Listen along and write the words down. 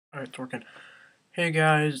Alright, it's working. Hey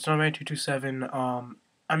guys, it's m4v.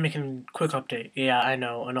 I'm making a quick update. Yeah, I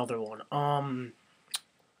know, another one.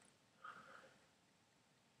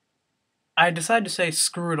 I decided to say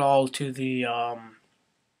screw it all to the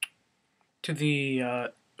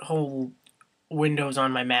whole Windows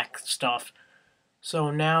on my Mac stuff.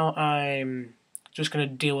 So now I'm just gonna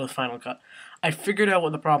deal with Final Cut. I figured out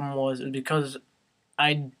what the problem was. It was because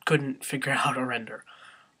I couldn't figure out how to render.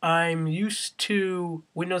 I'm used to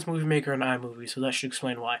Windows Movie Maker and iMovie, so that should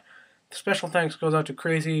explain why. Special thanks goes out to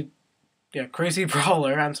CrayZ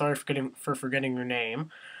Brawler. I'm sorry for forgetting your name.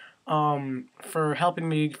 For helping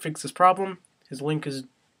me fix this problem. His link is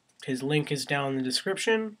down in the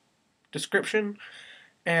description,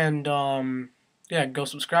 and yeah, go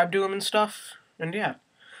subscribe to him and stuff. And yeah,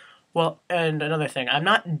 well, and another thing, I'm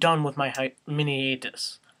not done with my mini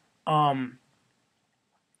hiatus.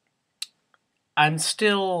 I'm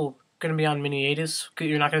still gonna be on mini hiatus.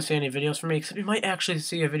 You're not gonna see any videos from me, except you might actually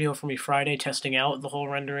see a video from me Friday testing out the whole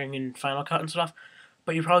rendering in Final Cut and stuff.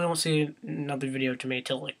 But you probably won't see another video to me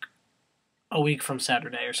till like a week from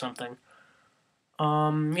Saturday or something.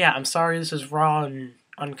 Yeah, I'm sorry this is raw and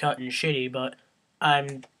uncut and shitty, but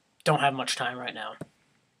I don't have much time right now.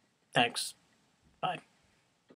 Thanks. Bye.